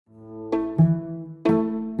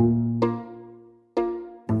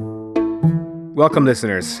Welcome,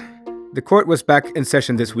 listeners. The court was back in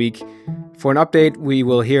session this week. For an update, we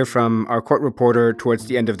will hear from our court reporter towards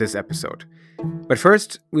the end of this episode. But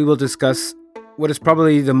first, we will discuss what is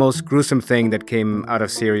probably the most gruesome thing that came out of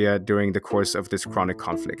Syria during the course of this chronic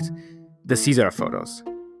conflict: the Caesar photos.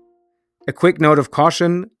 A quick note of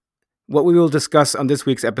caution: what we will discuss on this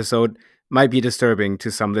week's episode might be disturbing to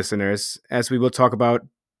some listeners, as we will talk about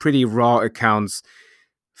pretty raw accounts,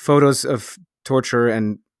 photos of torture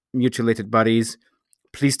and mutilated bodies.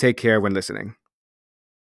 Please take care when listening.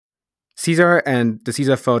 Caesar and the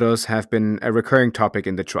Caesar photos have been a recurring topic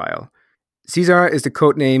in the trial. Caesar is the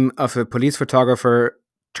code name of a police photographer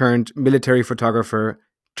turned military photographer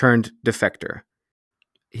turned defector.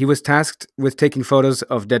 He was tasked with taking photos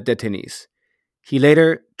of dead detainees. He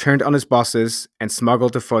later turned on his bosses and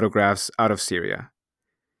smuggled the photographs out of Syria.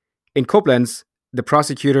 In Koblenz, the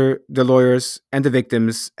prosecutor, the lawyers, and the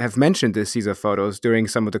victims have mentioned the Caesar photos during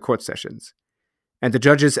some of the court sessions. And the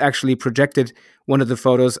judges actually projected one of the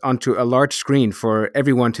photos onto a large screen for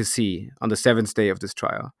everyone to see on the 7th day of this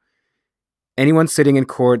trial. Anyone sitting in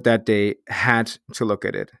court that day had to look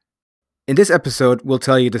at it. In this episode, we'll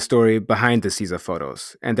tell you the story behind the Caesar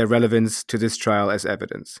photos and their relevance to this trial as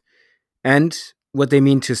evidence, and what they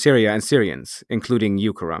mean to Syria and Syrians, including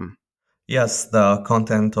you, Karam. Yes, the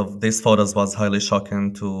content of these photos was highly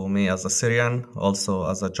shocking to me as a Syrian, also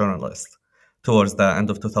as a journalist. Towards the end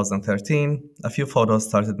of 2013, a few photos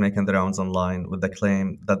started making the rounds online with the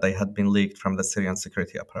claim that they had been leaked from the Syrian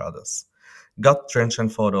security apparatus. Gut-wrenching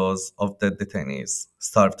photos of dead detainees,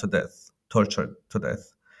 starved to death, tortured to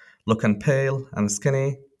death, looking pale and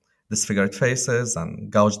skinny, disfigured faces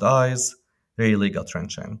and gouged eyes, really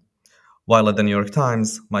gut-wrenching. While at the New York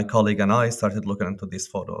Times, my colleague and I started looking into these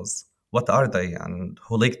photos. What are they and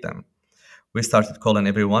who leaked them? We started calling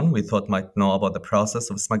everyone we thought might know about the process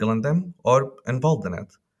of smuggling them or involved in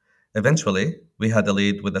it. Eventually, we had a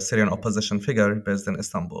lead with a Syrian opposition figure based in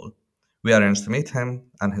Istanbul. We arranged to meet him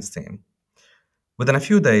and his team. Within a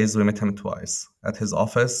few days, we met him twice, at his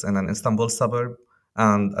office in an Istanbul suburb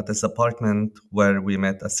and at his apartment where we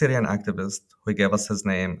met a Syrian activist who gave us his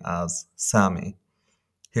name as Sami.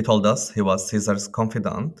 He told us he was Caesar's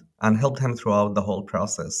confidant and helped him throughout the whole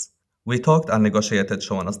process. We talked and negotiated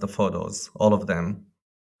showing us the photos, all of them.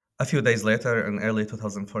 A few days later, in early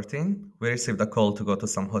 2014, we received a call to go to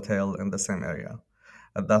some hotel in the same area.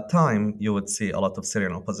 At that time, you would see a lot of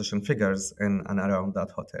Syrian opposition figures in and around that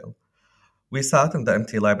hotel. We sat in the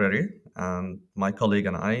empty library, and my colleague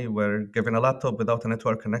and I were given a laptop without a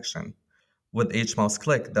network connection. With each mouse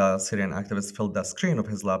click, the Syrian activist filled the screen of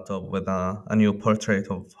his laptop with a new portrait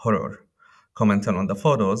of horror. Commenting on the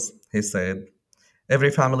photos, he said,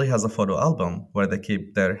 "Every family has a photo album where they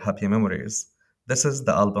keep their happy memories. This is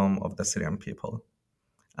the album of the Syrian people."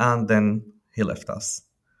 And then he left us.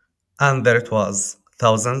 And there it was,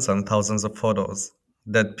 thousands and thousands of photos,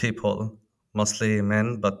 dead people, mostly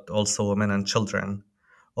men, but also women and children,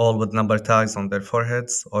 all with number tags on their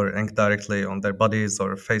foreheads or inked directly on their bodies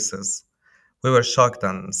or faces. We were shocked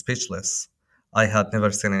and speechless. I had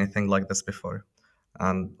never seen anything like this before.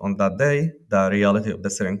 And on that day, the reality of the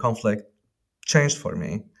Syrian conflict changed for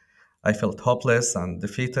me. I felt hopeless and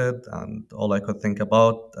defeated, and all I could think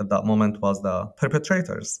about at that moment was the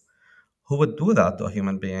perpetrators. Who would do that to a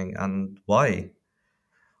human being and why?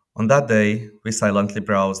 On that day, we silently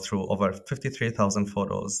browsed through over 53,000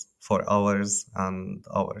 photos for hours and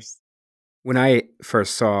hours. When I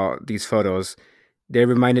first saw these photos, they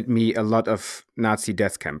reminded me a lot of Nazi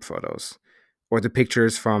death camp photos, or the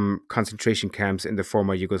pictures from concentration camps in the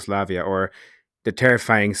former Yugoslavia, or the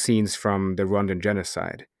terrifying scenes from the Rwandan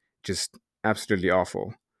genocide. Just absolutely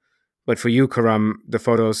awful. But for you, Karam, the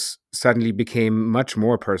photos suddenly became much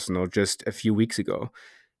more personal just a few weeks ago,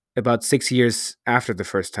 about 6 years after the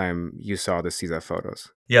first time you saw the Caesar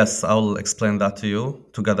photos. Yes, I'll explain that to you,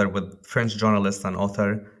 together with French journalist and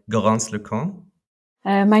author Garance Lecan.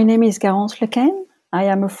 My name is Garance Lecan. I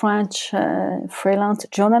am a French freelance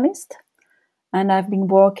journalist, and I've been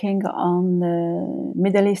working on the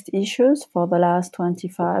Middle East issues for the last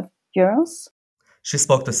 25 years. She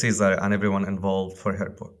spoke to Caesar and everyone involved for her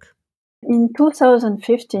book. In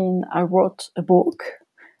 2015, I wrote a book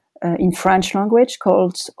in French language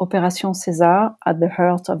called Opération César, at the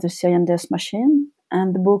heart of the Syrian death machine.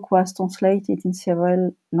 And the book was translated in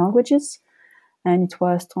several languages, and it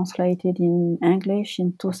was translated in English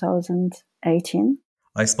in 2018.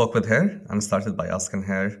 I spoke with her and started by asking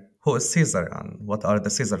her, who is Caesar and what are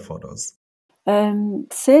the Caesar photos?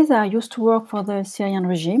 Caesar used to work for the Syrian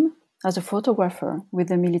regime as a photographer with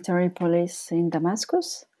the military police in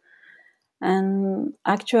Damascus. And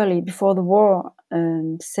actually, before the war,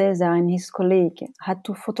 Cesar and his colleague had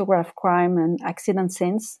to photograph crime and accident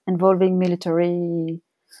scenes involving military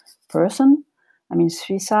person.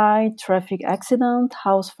 Suicide, traffic accident,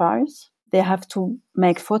 house fires. They have to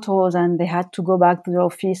make photos and they had to go back to the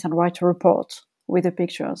office and write a report with the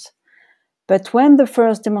pictures. But when the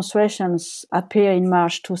first demonstrations appeared in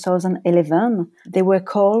March 2011, they were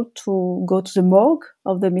called to go to the morgue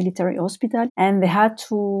of the military hospital and they had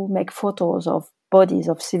to make photos of bodies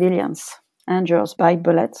of civilians injured by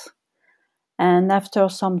bullets. And after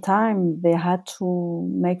some time, they had to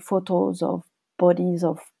make photos of bodies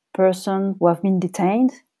of persons who have been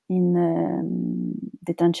detained in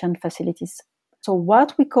detention facilities. So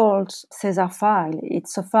what we call Cesar file,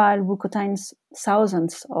 it's a file which contains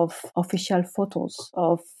thousands of official photos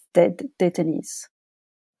of dead detainees.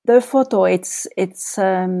 The photo, it's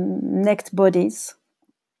naked bodies,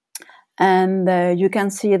 and you can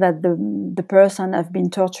see that the person have been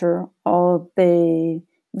tortured or they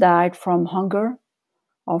died from hunger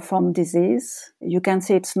or from disease. You can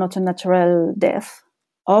see it's not a natural death.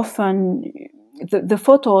 Often the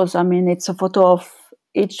photos, it's a photo of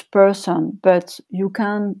each person, but you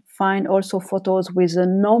can find also photos with a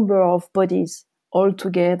number of bodies all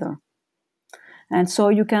together. And so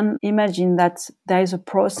you can imagine that there is a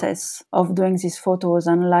process of doing these photos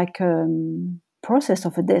and like a process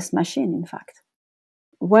of a death machine, in fact.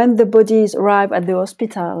 When the bodies arrived at the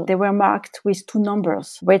hospital, they were marked with 2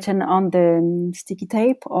 numbers written on the sticky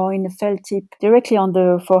tape or in a felt tip directly on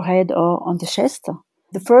the forehead or on the chest.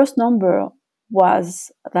 The first number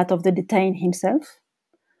was that of the detained himself.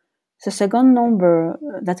 The second number,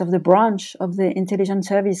 that of the branch of the intelligence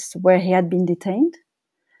service where he had been detained.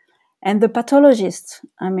 And the pathologist,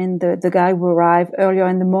 the guy who arrived earlier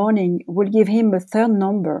in the morning, will give him a third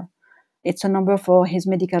number. It's a number for his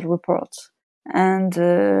medical report. And so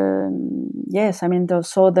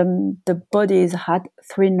the bodies had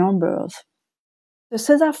 3 numbers. The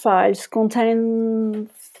Cesar files contain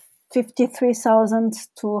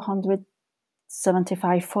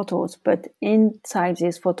 53,275 photos, but inside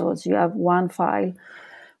these photos you have one file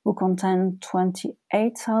who contains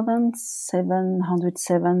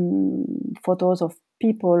 28,707 photos of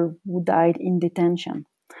people who died in detention.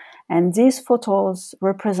 And these photos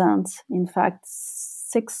represent, in fact,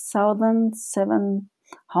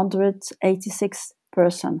 6,786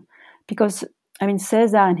 persons. Because,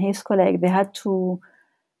 Cesar and his colleague, they had to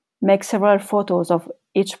make several photos of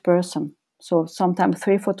each person. So sometimes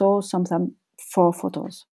 3 photos, sometimes 4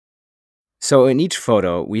 photos. So in each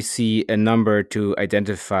photo, we see a number to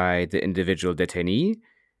identify the individual detainee,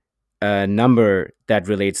 a number that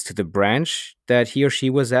relates to the branch that he or she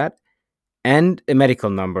was at, and a medical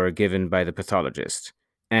number given by the pathologist.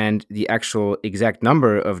 And the actual exact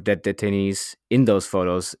number of dead detainees in those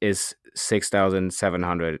photos is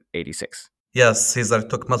 6,786. Yes, Cesar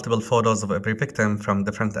took multiple photos of every victim from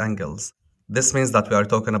different angles. This means that we are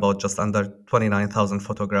talking about just under 29,000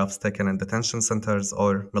 photographs taken in detention centers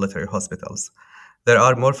or military hospitals. There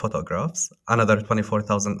are more photographs, another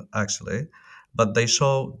 24,000 actually, but they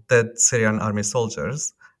show dead Syrian army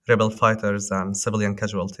soldiers, rebel fighters, and civilian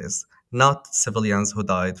casualties, not civilians who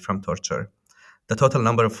died from torture. The total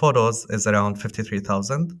number of photos is around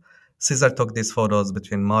 53,000. Cesar took these photos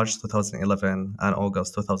between March 2011 and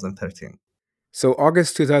August 2013. So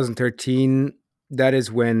August 2013, that is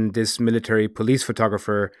when this military police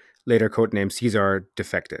photographer, later codenamed Cesar,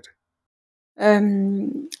 defected.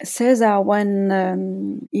 Cesar,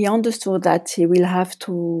 when he understood that he will have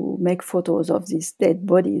to make photos of these dead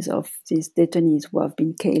bodies of these detainees who have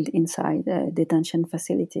been killed inside detention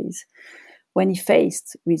facilities, when he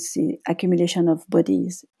faced with the accumulation of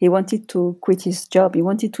bodies, he wanted to quit his job. He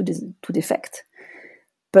wanted to defect.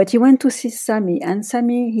 But he went to see Sami, and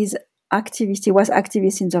Sami, he was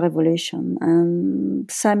activist in the revolution.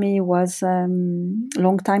 And Sami was a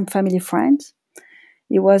long-time family friend.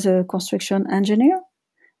 He was a construction engineer,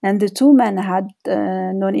 and the 2 men had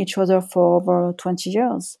known each other for over 20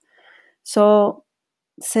 years. So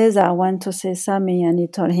Cesar went to see Sami, and he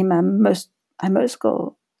told him, I must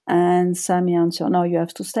go. And Sami answered, no, you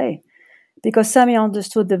have to stay. Because Sami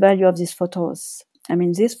understood the value of these photos.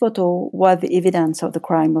 This photo was the evidence of the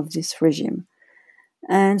crime of this regime.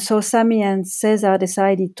 And so Sami and Cesar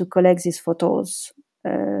decided to collect these photos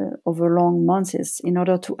over long months in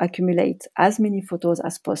order to accumulate as many photos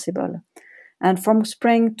as possible. And from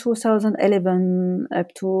spring 2011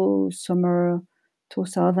 up to summer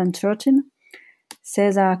 2013,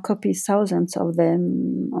 Cesar copies thousands of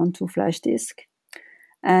them onto flash disk,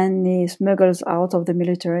 and he smuggles out of the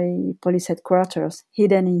military police headquarters,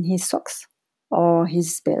 hidden in his socks or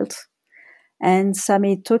his belt. And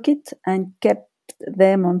Sami took it and kept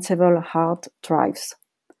them on several hard drives.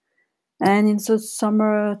 And in the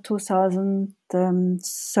summer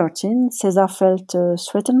 2013, Cesar felt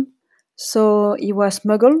threatened. So he was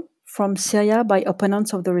smuggled from Syria by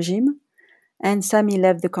opponents of the regime, and Sami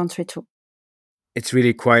left the country too. It's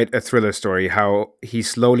really quite a thriller story how he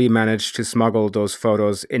slowly managed to smuggle those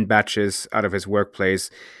photos in batches out of his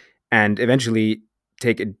workplace and eventually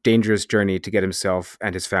take a dangerous journey to get himself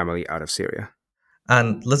and his family out of Syria.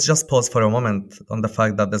 And let's just pause for a moment on the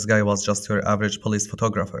fact that this guy was just your average police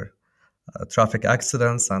photographer. Traffic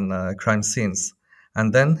accidents and crime scenes.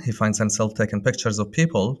 And then he finds himself taking pictures of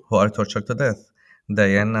people who are tortured to death,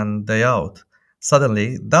 day in and day out.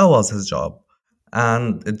 Suddenly, that was his job.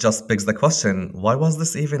 And it just begs the question, why was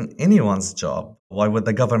this even anyone's job? Why would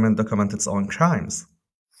the government document its own crimes?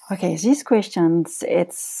 Okay, these questions,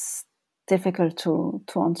 it's difficult to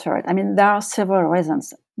answer it. I mean, there are several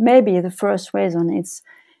reasons. Maybe the first reason is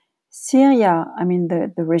Syria,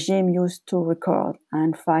 the regime used to record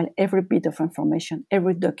and file every bit of information,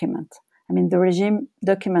 every document. The regime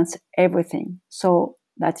documents everything so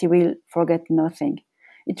that he will forget nothing.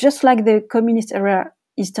 It's just like the communist era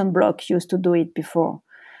Eastern Bloc used to do it before.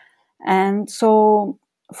 And so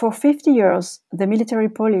for 50 years, the military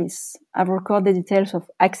police have recorded details of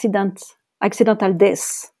accidental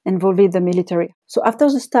deaths involving the military. So after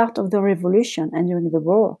the start of the revolution and during the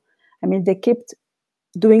war, they kept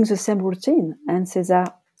doing the same routine. And Cesar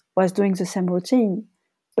was doing the same routine,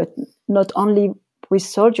 but not only with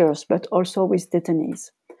soldiers, but also with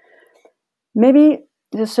detainees. Maybe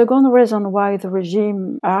the second reason why the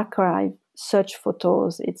regime archived such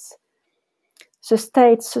photos, it's the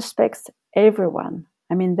state suspects everyone.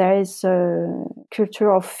 There is a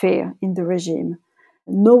culture of fear in the regime.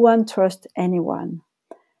 No one trusts anyone.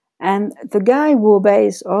 And the guy who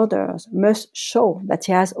obeys orders must show that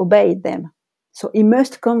he has obeyed them. So he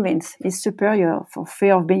must convince his superior for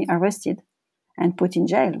fear of being arrested and put in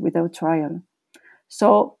jail without trial.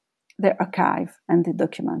 So they archive and the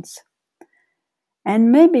documents.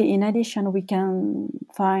 And maybe in addition, we can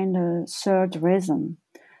find a third reason.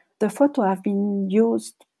 The photos have been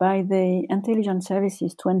used by the intelligence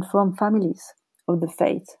services to inform families of the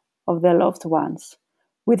fate of their loved ones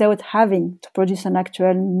without having to produce an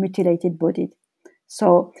actual mutilated body.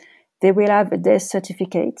 So they will have a death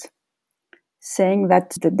certificate saying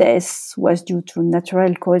that the death was due to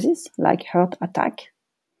natural causes like heart attack.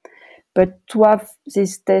 But to have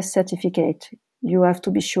this death certificate, you have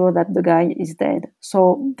to be sure that the guy is dead.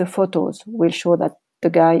 So the photos will show that the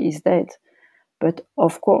guy is dead. But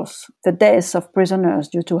of course, the deaths of prisoners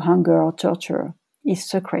due to hunger or torture is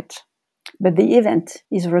secret. But the event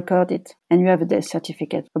is recorded and you have a death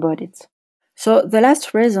certificate about it. So the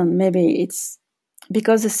last reason, maybe it's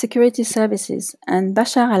because the security services and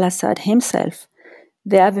Bashar al-Assad himself,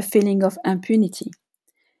 they have a feeling of impunity.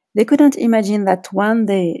 They couldn't imagine that one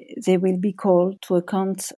day they will be called to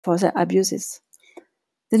account for their abuses.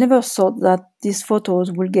 They never thought that these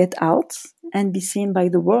photos will get out and be seen by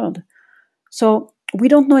the world. So we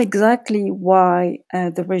don't know exactly why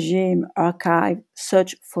the regime archived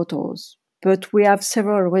such photos, but we have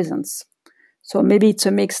several reasons. So maybe it's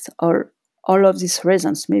a mix of all of these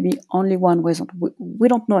reasons, maybe only one reason. We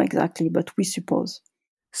don't know exactly, but we suppose.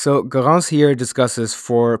 So Garance here discusses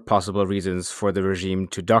 4 possible reasons for the regime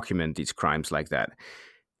to document these crimes like that.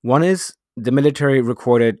 One is the military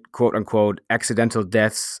recorded quote-unquote accidental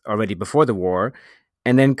deaths already before the war,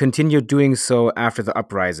 and then continued doing so after the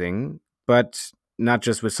uprising, but not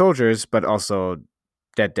just with soldiers, but also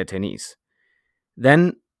dead detainees.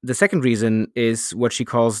 Then the second reason is what she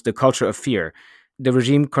calls the culture of fear, the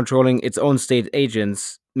regime controlling its own state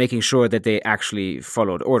agents, making sure that they actually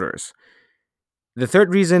followed orders. The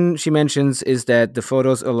third reason she mentions is that the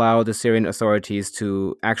photos allow the Syrian authorities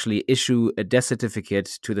to actually issue a death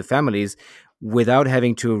certificate to the families without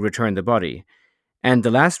having to return the body. And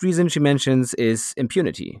the last reason she mentions is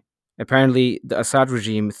impunity. Apparently, the Assad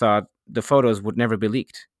regime thought the photos would never be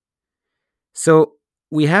leaked. So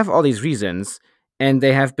we have all these reasons, and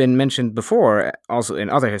they have been mentioned before, also in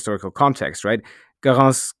other historical contexts, right?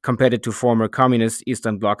 Garance compared it to former communist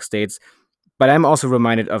Eastern Bloc states, but I'm also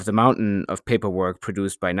reminded of the mountain of paperwork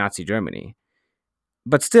produced by Nazi Germany.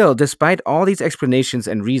 But still, despite all these explanations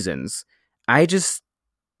and reasons, I just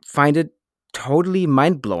find it totally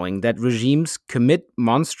mind-blowing that regimes commit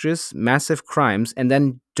monstrous, massive crimes and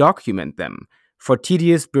then document them for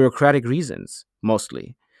tedious bureaucratic reasons,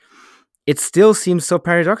 mostly. It still seems so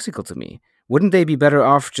paradoxical to me. Wouldn't they be better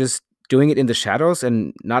off just doing it in the shadows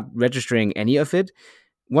and not registering any of it?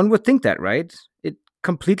 One would think that, right? It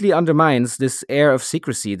completely undermines this air of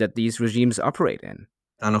secrecy that these regimes operate in.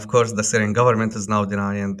 And of course, the Syrian government is now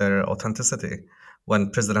denying their authenticity.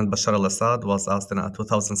 When President Bashar al-Assad was asked in a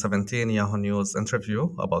 2017 Yahoo News interview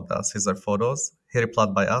about the Caesar photos, he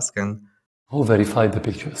replied by asking, "Who verified the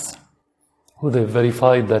pictures? Who they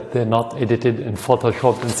verified that they're not edited and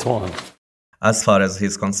photoshopped and so on?" As far as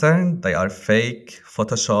he's concerned, they are fake,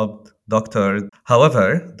 photoshopped, doctored.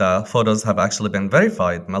 However, the photos have actually been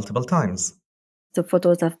verified multiple times. The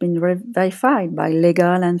photos have been verified by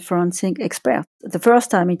legal and forensic experts. The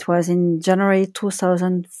first time it was in January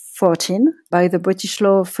 2014 by the British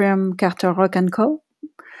law firm Carter Rock & Co.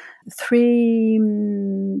 3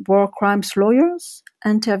 war crimes lawyers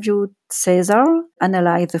interviewed Caesar,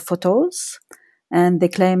 analyzed the photos, and they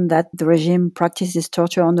claim that the regime practices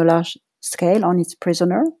torture on a large scale on its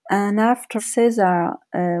prisoner. And after Caesar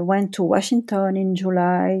went to Washington in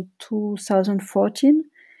July 2014,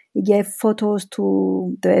 he gave photos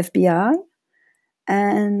to the FBI.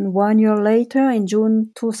 And 1 year later, in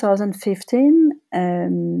June 2015,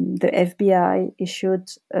 the FBI issued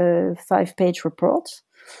a 5-page report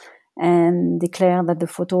and declared that the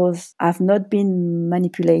photos have not been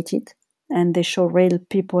manipulated and they show real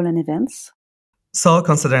people and events. So,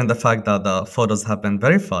 considering the fact that the photos have been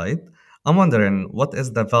verified, I'm wondering, what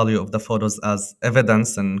is the value of the photos as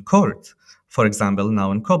evidence in court? For example,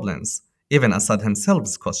 now in Koblenz. Even Assad himself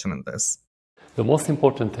is questioning this. The most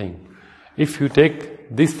important thing, if you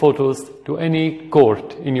take these photos to any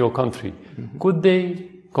court in your country, could they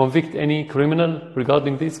convict any criminal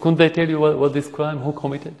regarding this? Couldn't they tell you what this crime, who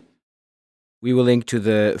committed? We will link to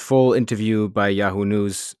the full interview by Yahoo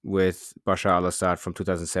News with Bashar al-Assad from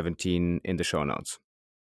 2017 in the show notes.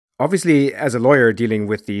 Obviously, as a lawyer dealing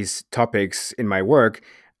with these topics in my work,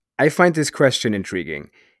 I find this question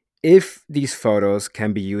intriguing. If these photos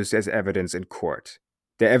can be used as evidence in court,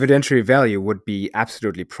 the evidentiary value would be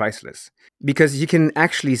absolutely priceless, because you can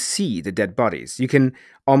actually see the dead bodies. You can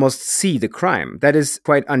almost see the crime. That is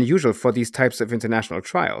quite unusual for these types of international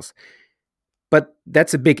trials. But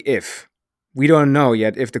that's a big if. We don't know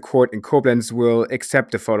yet if the court in Koblenz will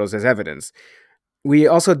accept the photos as evidence. We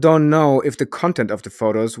also don't know if the content of the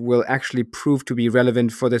photos will actually prove to be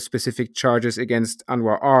relevant for the specific charges against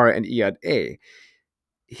Anwar R. and Iyad A.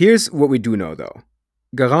 Here's what we do know, though.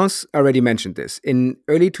 Garance already mentioned this. In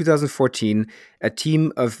early 2014, a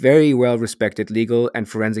team of very well-respected legal and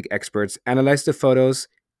forensic experts analyzed the photos,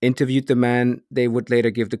 interviewed the man they would later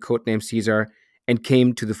give the codename Caesar, and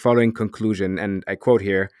came to the following conclusion, and I quote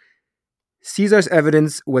here, "Caesar's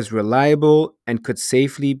evidence was reliable and could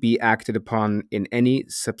safely be acted upon in any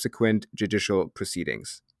subsequent judicial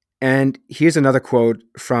proceedings." And here's another quote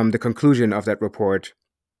from the conclusion of that report.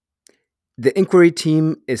 "The inquiry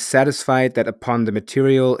team is satisfied that upon the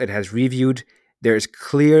material it has reviewed, there is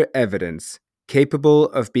clear evidence capable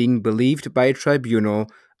of being believed by a tribunal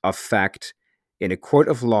of fact in a court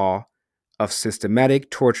of law of systematic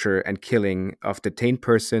torture and killing of detained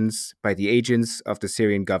persons by the agents of the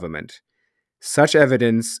Syrian government. Such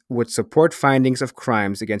evidence would support findings of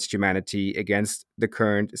crimes against humanity against the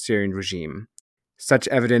current Syrian regime. Such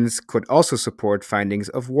evidence could also support findings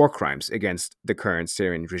of war crimes against the current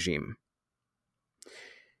Syrian regime."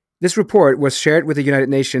 This report was shared with the United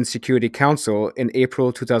Nations Security Council in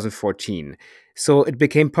April 2014, so it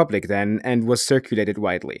became public then and was circulated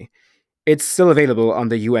widely. It's still available on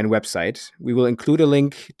the UN website. We will include a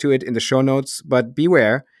link to it in the show notes, but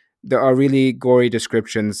beware, there are really gory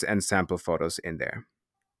descriptions and sample photos in there.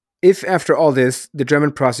 If, after all this, the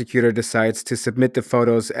German prosecutor decides to submit the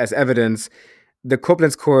photos as evidence, the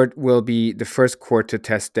Koblenz court will be the first court to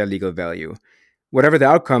test their legal value. Whatever the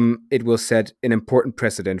outcome, it will set an important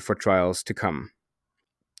precedent for trials to come.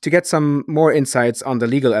 To get some more insights on the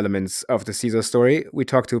legal elements of the Caesar story, we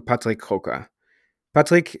talked to Patrick Croker.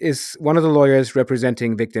 Patrick is one of the lawyers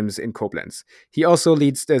representing victims in Koblenz. He also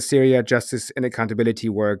leads the Syria Justice and Accountability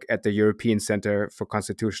work at the European Center for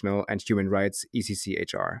Constitutional and Human Rights,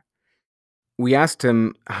 ECCHR. We asked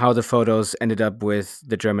him how the photos ended up with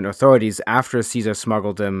the German authorities after Caesar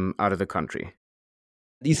smuggled them out of the country.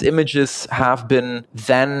 These images have been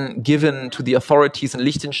then given to the authorities in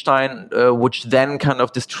Liechtenstein, which then kind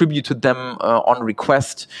of distributed them on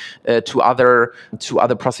request to other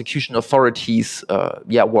prosecution authorities,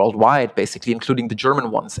 worldwide, basically, including the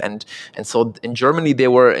German ones. And so in Germany, they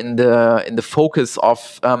were in the focus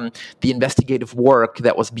of the investigative work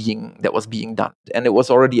that was being done. And it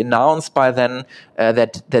was already announced by then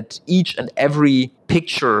that each and every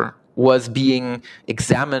picture was being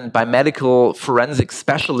examined by medical forensic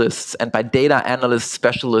specialists and by data analyst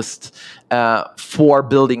specialists for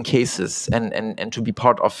building cases and to be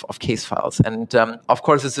part of case files. And of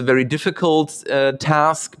course, it's a very difficult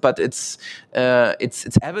task, but it's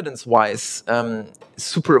evidence-wise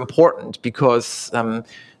super important because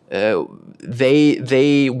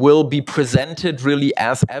they will be presented really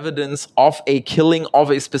as evidence of a killing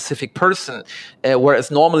of a specific person,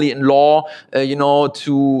 whereas normally in law,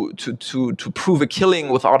 to prove a killing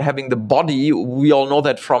without having the body, we all know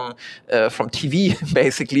that from TV.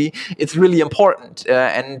 Basically, it's really important,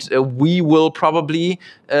 and we will probably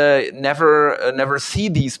never see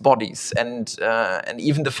these bodies, and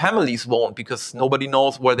even the families won't, because nobody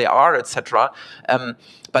knows where they are, etc.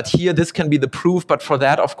 But here, this can be the proof. But for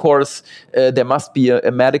that, of course, there must be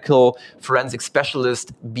a medical forensic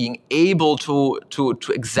specialist being able to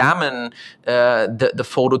examine the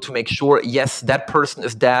photo to make sure, yes, that person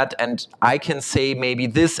is dead, and I can say maybe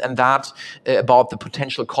this and that about the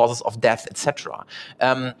potential causes of death, etc.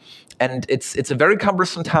 And it's a very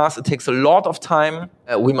cumbersome task. It takes a lot of time.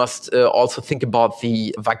 We must also think about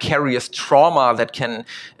the vicarious trauma that can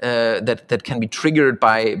be triggered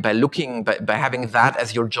by having that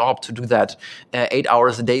as your job. To do that 8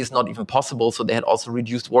 hours a day is not even possible. So they had also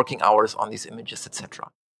reduced working hours on these images, etc.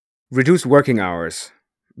 Reduced working hours,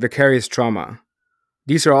 vicarious trauma.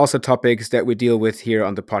 These are also topics that we deal with here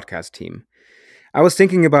on the podcast team. I was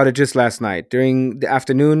thinking about it just last night. During the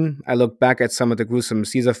afternoon, I looked back at some of the gruesome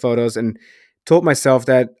Caesar photos and told myself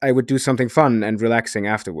that I would do something fun and relaxing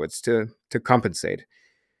afterwards to compensate.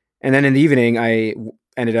 And then in the evening, I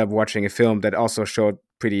ended up watching a film that also showed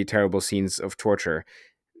pretty terrible scenes of torture.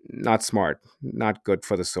 Not smart, not good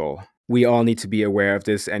for the soul. We all need to be aware of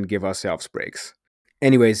this and give ourselves breaks.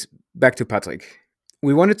 Anyways, back to Patrick.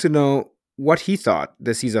 We wanted to know what he thought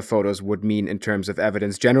the Caesar photos would mean in terms of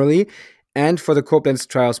evidence generally, and for the Koblenz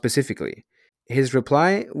trial specifically. His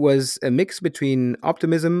reply was a mix between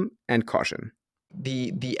optimism and caution.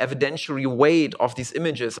 The evidentiary weight of these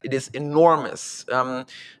images, it is enormous,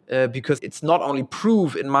 because it's not only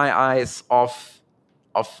proof in my eyes of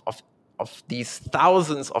these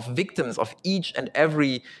thousands of victims of each and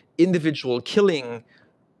every individual killing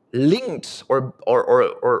linked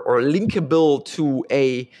or linkable to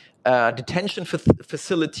a detention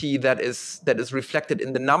facility that is reflected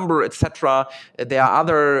in the number, etc. There are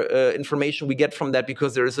other information we get from that,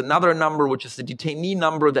 because there is another number, which is the detainee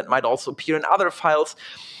number, that might also appear in other files.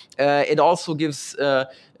 It also gives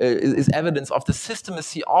is evidence of the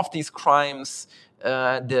systemacy of these crimes,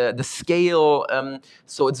 the scale.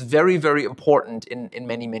 So it's very, very important in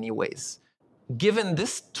many ways. Given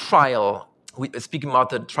this trial, speaking about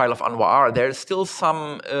the trial of Anwar, there is still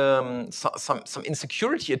some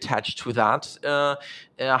insecurity attached to that.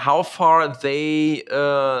 How far they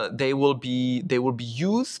will be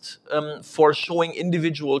used for showing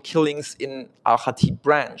individual killings in Al-Khatib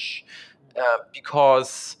branch,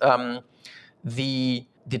 because the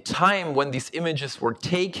time when these images were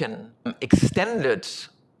taken extended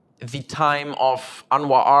the time of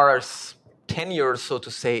Anwar's tenure, so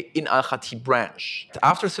to say, in Al-Khatib branch.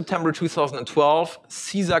 After September 2012,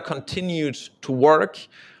 Caesar continued to work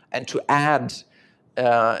and to add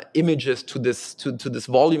images to this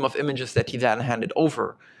volume of images that he then handed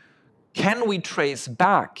over. Can we trace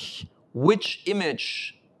back which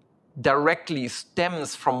image directly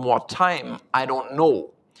stems from what time? I don't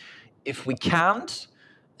know. If we can't,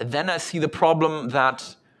 then I see the problem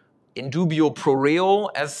that in dubio pro reo,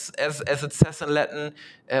 as it says in Latin,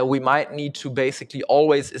 we might need to basically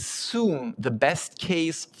always assume the best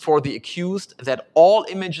case for the accused, that all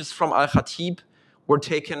images from Al-Khatib were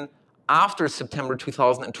taken after September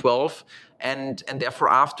 2012, and therefore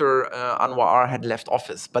after Anwar had left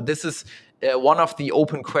office. But this is one of the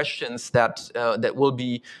open questions that will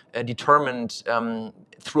be determined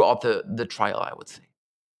throughout the trial, I would say.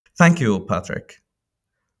 Thank you, Patrick.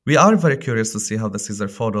 We are very curious to see how the Caesar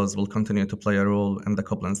photos will continue to play a role in the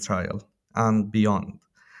Koblenz trial and beyond.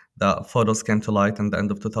 The photos came to light in the end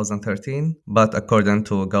of 2013, but according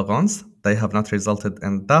to Garance, they have not resulted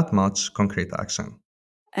in that much concrete action.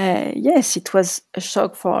 Yes, it was a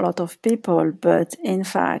shock for a lot of people, but in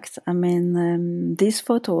fact, these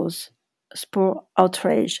photos spur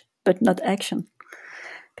outrage, but not action.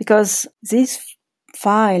 Because this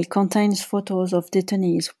file contains photos of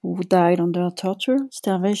detainees who died under torture,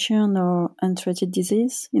 starvation, or untreated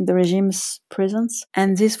disease in the regime's prisons.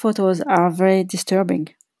 And these photos are very disturbing.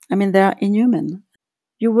 They are inhuman.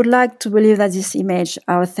 You would like to believe that these images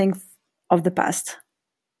are a thing of the past.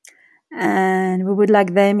 And we would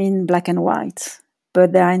like them in black and white,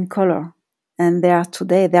 but they are in color. And they are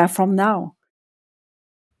today, they are from now.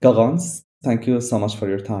 Garance, thank you so much for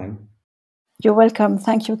your time. You're welcome.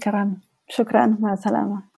 Thank you, Karan. Shukran. Ma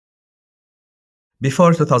salama.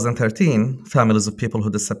 Before 2013, families of people who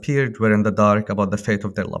disappeared were in the dark about the fate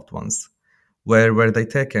of their loved ones. Where were they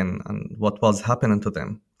taken and what was happening to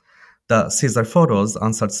them? The Caesar photos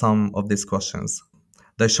answered some of these questions.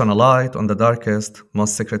 They shone a light on the darkest,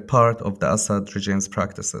 most secret part of the Assad regime's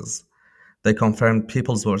practices. They confirmed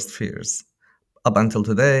people's worst fears. Up until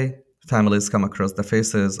today, families come across the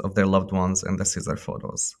faces of their loved ones in the Caesar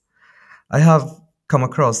photos. I have come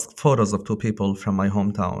across photos of two people from my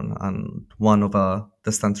hometown and one of a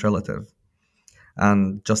distant relative.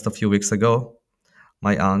 And just a few weeks ago,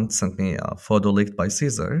 my aunt sent me a photo leaked by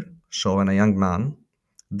Caesar showing a young man,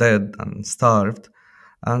 dead and starved,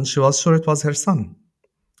 and she was sure it was her son.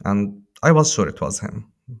 And I was sure it was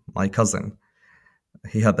him, my cousin.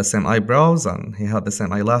 He had the same eyebrows and he had the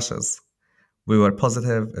same eyelashes. We were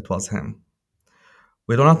positive it was him.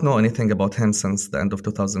 We do not know anything about him since the end of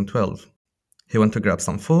 2012. He went to grab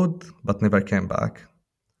some food, but never came back.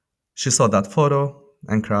 She saw that photo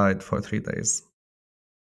and cried for 3 days.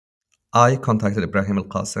 I contacted Ibrahim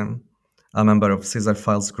Al-Qasim, a member of Caesar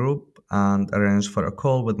Files group, and arranged for a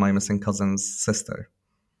call with my missing cousin's sister.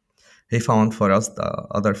 He found for us the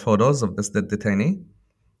other photos of this dead detainee,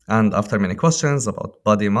 and after many questions about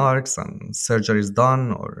body marks and surgeries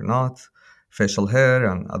done or not, facial hair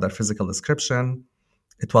and other physical description,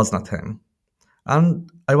 it was not him. And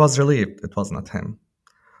I was relieved it was not him.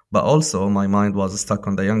 But also my mind was stuck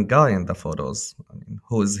on the young guy in the photos.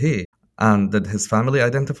 Who is he? And did his family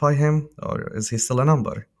identify him, or is he still a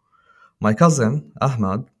number? My cousin,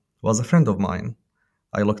 Ahmad, was a friend of mine.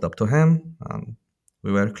 I looked up to him, and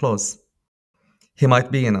we were close. He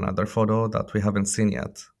might be in another photo that we haven't seen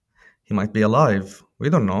yet. He might be alive, we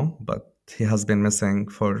don't know, but he has been missing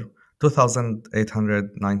for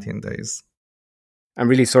 2,819 days. I'm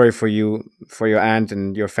really sorry for you, for your aunt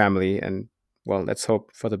and your family, and well, let's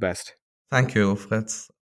hope for the best. Thank you, Fritz.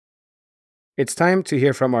 It's time to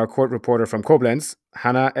hear from our court reporter from Koblenz,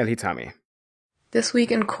 Hannah El-Hitami. This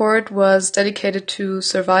week in court was dedicated to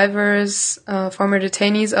survivors, former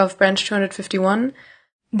detainees of Branch 251.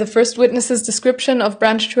 The first witness's description of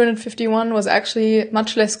Branch 251 was actually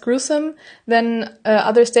much less gruesome than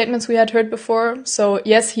other statements we had heard before. So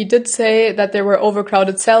yes, he did say that there were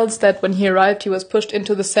overcrowded cells, that when he arrived he was pushed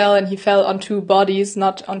into the cell and he fell onto bodies,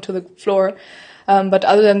 not onto the floor. But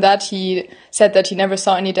other than that, he said that he never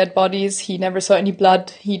saw any dead bodies, he never saw any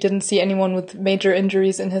blood, he didn't see anyone with major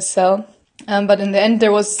injuries in his cell. But in the end,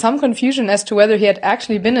 there was some confusion as to whether he had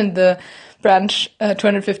actually been in the Branch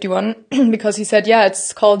 251, because he said, yeah,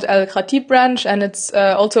 it's called Al-Khatib branch, and it's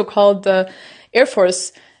also called the Air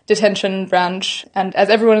Force detention branch. And as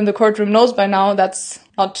everyone in the courtroom knows by now, that's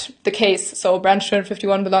not the case. So Branch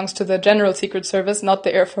 251 belongs to the General Secret Service, not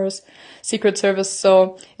the Air Force Secret Service.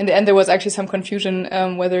 So in the end, there was actually some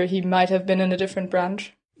confusion whether he might have been in a different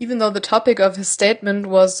branch. Even though the topic of his statement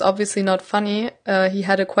was obviously not funny, he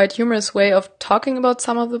had a quite humorous way of talking about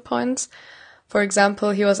some of the points. For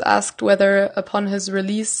example, he was asked whether upon his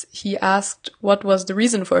release, he asked what was the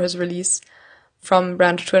reason for his release from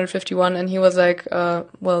Branch 251. And he was like,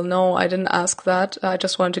 well, no, I didn't ask that. I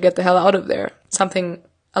just wanted to get the hell out of there. Something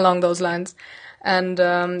along those lines. And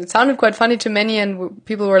it sounded quite funny to many, and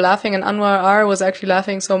people were laughing. And Anwar R. was actually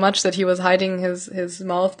laughing so much that he was hiding his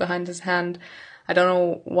mouth behind his hand. I don't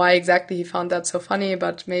know why exactly he found that so funny,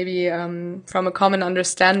 but maybe from a common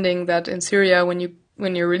understanding that in Syria,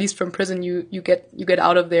 when you're released from prison, you get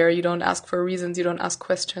out of there. You don't ask for reasons. You don't ask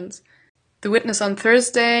questions. The witness on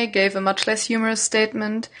Thursday gave a much less humorous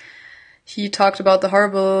statement. He talked about the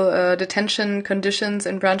horrible detention conditions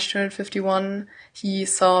in Branch 251. He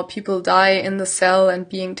saw people die in the cell and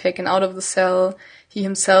being taken out of the cell. He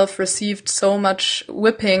himself received so much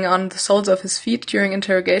whipping on the soles of his feet during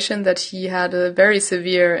interrogation that he had a very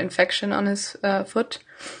severe infection on his foot.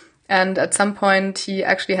 And at some point, he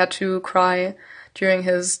actually had to cry during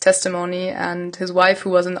his testimony, and his wife, who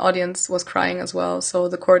was in the audience, was crying as well. So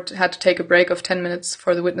the court had to take a break of 10 minutes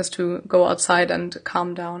for the witness to go outside and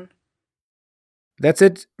calm down. That's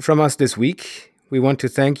it from us this week. We want to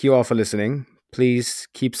thank you all for listening. Please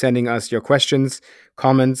keep sending us your questions,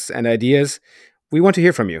 comments, and ideas. We want to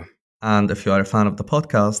hear from you. And if you are a fan of the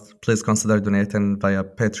podcast, please consider donating via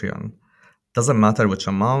Patreon. Doesn't matter which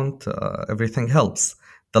amount, everything helps.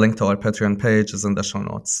 The link to our Patreon page is in the show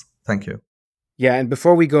notes. Thank you. Yeah, and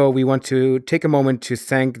before we go, we want to take a moment to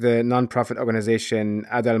thank the nonprofit organization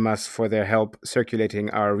Adalmas for their help circulating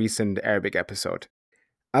our recent Arabic episode.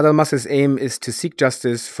 Adalmas's aim is to seek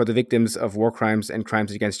justice for the victims of war crimes and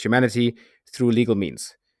crimes against humanity through legal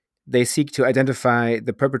means. They seek to identify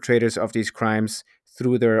the perpetrators of these crimes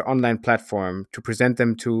through their online platform to present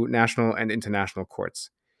them to national and international courts.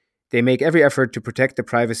 They make every effort to protect the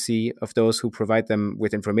privacy of those who provide them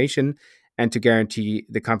with information and to guarantee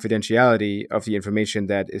the confidentiality of the information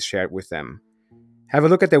that is shared with them. Have a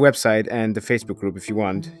look at their website and the Facebook group if you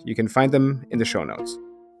want. You can find them in the show notes.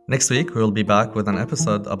 Next week, we will be back with an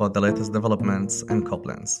episode about the latest developments in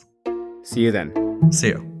Koblenz. See you then. See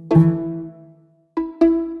you.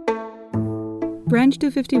 Branch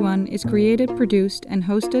 251 is created, produced, and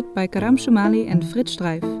hosted by Karam Shumali and Fritz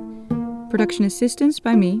Streif. Production assistance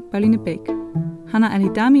by me, Pauline Peek. Hannah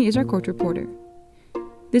Al-Hitami is our court reporter.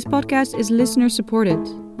 This podcast is listener-supported.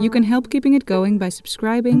 You can help keeping it going by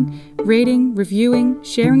subscribing, rating, reviewing,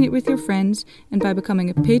 sharing it with your friends, and by becoming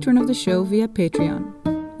a patron of the show via Patreon.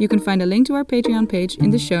 You can find a link to our Patreon page in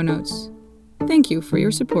the show notes. Thank you for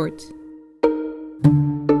your support.